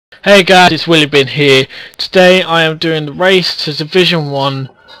Hey guys, it's Wheelie bin here. Today I am doing the race to Division 1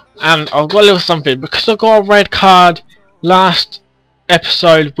 and I've got a little something because I got a red card last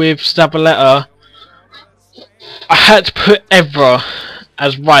episode with Zabaleta. I had to put Evra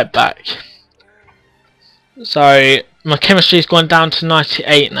as right back. So my chemistry's gone down to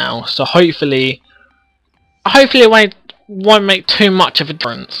 98 now, so hopefully it won't make too much of a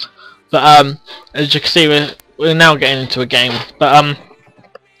difference. But as you can see we're now getting into a game. But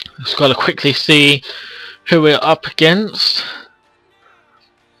just gotta quickly see who we're up against.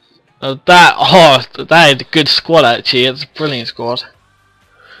 That is a good squad actually. It's a brilliant squad.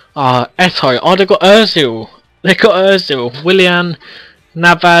 Eto. Oh, they got Ozil. They got Ozil, Willian,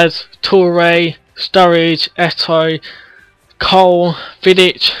 Navas, Toure, Sturridge, Eto, Cole,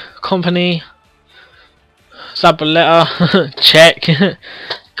 Vidic, Company, Zabaleta, check.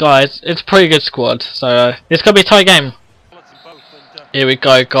 Guys, it's a pretty good squad. So it's gonna be a tight game. Here we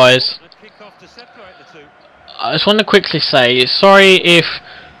go, guys. I just want to quickly say sorry if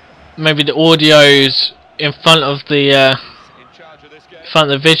maybe the audio's in front of the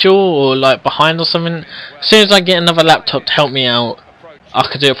visual or like behind or something. As soon as I get another laptop to help me out, I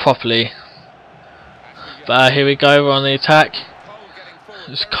could do it properly. But here we go. We're on the attack.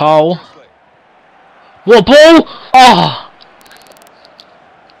 It's Cole. What ball? Oh!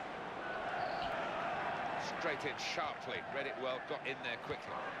 Sharply, read it well, got in there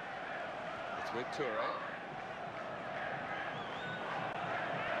quickly. It's with Toure.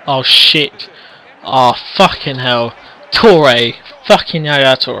 Oh shit. Oh fucking hell. Toure. Fucking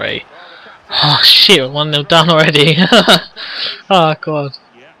Yaya Toure. Oh shit, 1-0 down already. Oh god.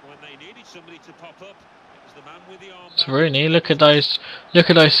 It's Rooney, look at those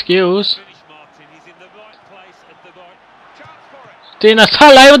skills. Dina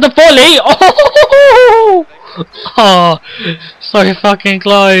Tale with the volley. Oh! Oh, so fucking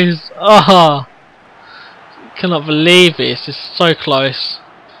close. Oh, cannot believe it. It's just so close.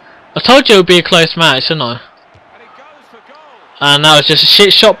 I told you it would be a close match, didn't I? And that was just a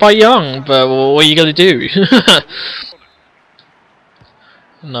shit shot by Young, but what are you gonna do?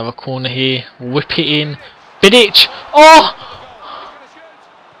 Another corner here. Whip it in. Vidic. Oh!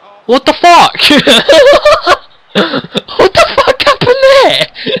 What the fuck? What the fuck happened there?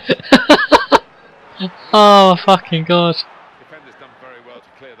 Oh fucking god. Defender's done very well to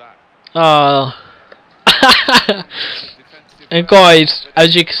clear that. Oh. And guys,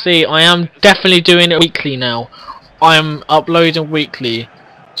 as you can see, I am definitely doing it weekly now. I am uploading weekly.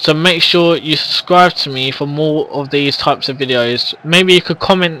 So make sure you subscribe to me for more of these types of videos. Maybe you could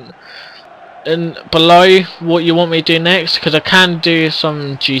comment below what you want me to do next, because I can do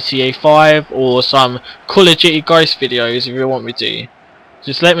some GTA 5 or some Call of Duty Ghost videos if you want me to.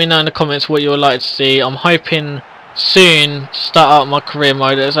 Just let me know in the comments what you would like to see. I'm hoping soon to start out my career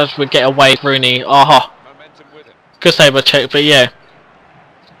mode as we get away from Rooney. Aha. Good save by check, but yeah.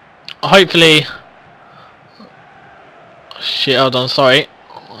 Hopefully. Shit, hold on, sorry.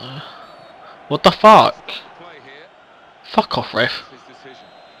 What the fuck? Fuck off, ref.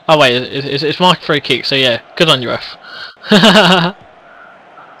 Oh wait, it's my free kick, so yeah. Good on you, ref.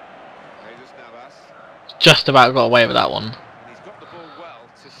 Just about got away with that one.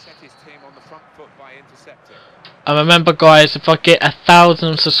 And remember guys, if I get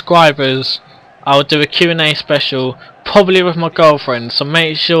 1,000 subscribers, I'll do a Q&A special, probably with my girlfriend, so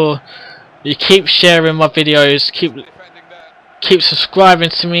make sure you keep sharing my videos, keep subscribing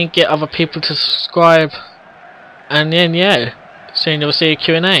to me, get other people to subscribe, and then yeah, soon you'll see a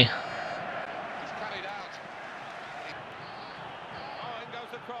Q&A.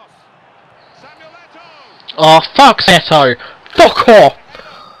 Oh fuck Eto! Fuck off!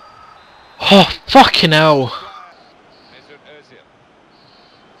 Oh fucking hell!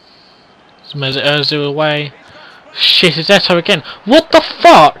 Mesut Ozil away. Shit, it's Eto again. What the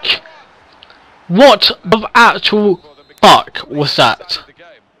fuck? What the actual fuck was that?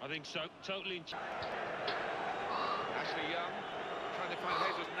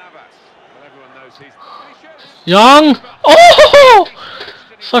 Young! Oh!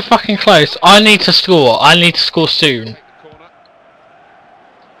 So fucking close. I need to score. I need to score soon.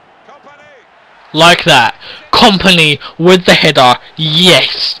 Like that. Company with the header.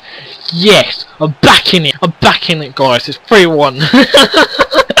 Yes! Yes! I'm backing it! I'm backing it, guys. It's 3-1.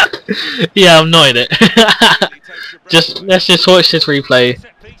 Yeah, I'm not in it. Let's just watch this replay.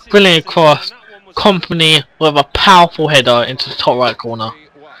 Brilliant cross. Company with a powerful header into the top right corner.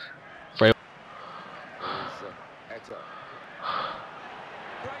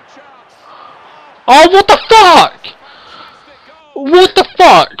 Oh, what the fuck? What the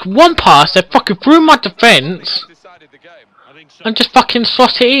fuck? One pass, they fucking threw my defence. and just fucking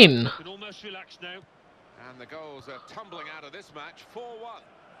slot it in. And the goals are tumbling out of this match.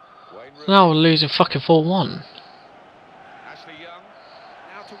 4-1. Now we're losing fucking 4-1. Ashley Young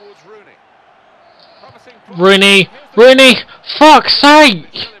now towards Rooney. Promising play. Rooney, Rooney, fuck's sake!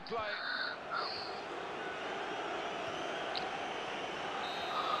 Still in play.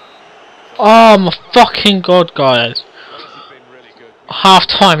 Oh my fucking god, guys. Well, this has been really good. Half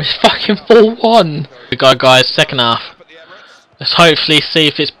time is fucking 4-1. We go, guys, second half. Up at the Emirates. Let's hopefully see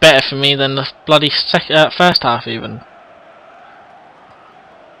if it's better for me than the bloody first half even.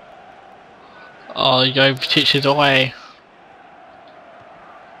 Oh, Jovetic is away.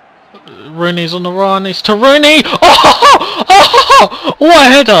 Rooney's on the run, it's to Rooney! Oh, what a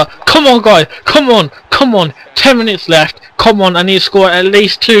header! Come on guys, come on, 10 minutes left, come on, I need to score at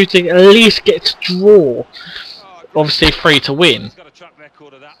least 2 to at least get to draw. Obviously 3 to win.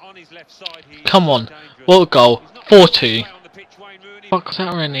 Come on, what a goal, 4-2. Fuck was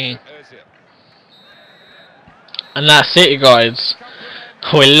that, Rooney? And that's it guys,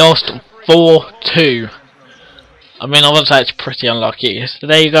 we lost 4-2. I mean, I was actually pretty unlucky. So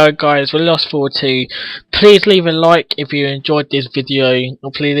there you go guys, we lost 4-2. Please leave a like if you enjoyed this video,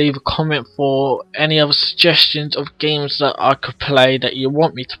 and please leave a comment for any other suggestions of games that I could play that you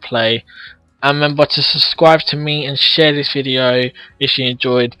want me to play. And remember to subscribe to me and share this video if you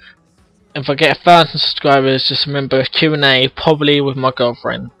enjoyed. And if I get 1,000 subscribers, just remember Q&A, probably with my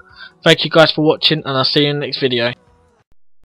girlfriend. Thank you guys for watching, and I'll see you in the next video.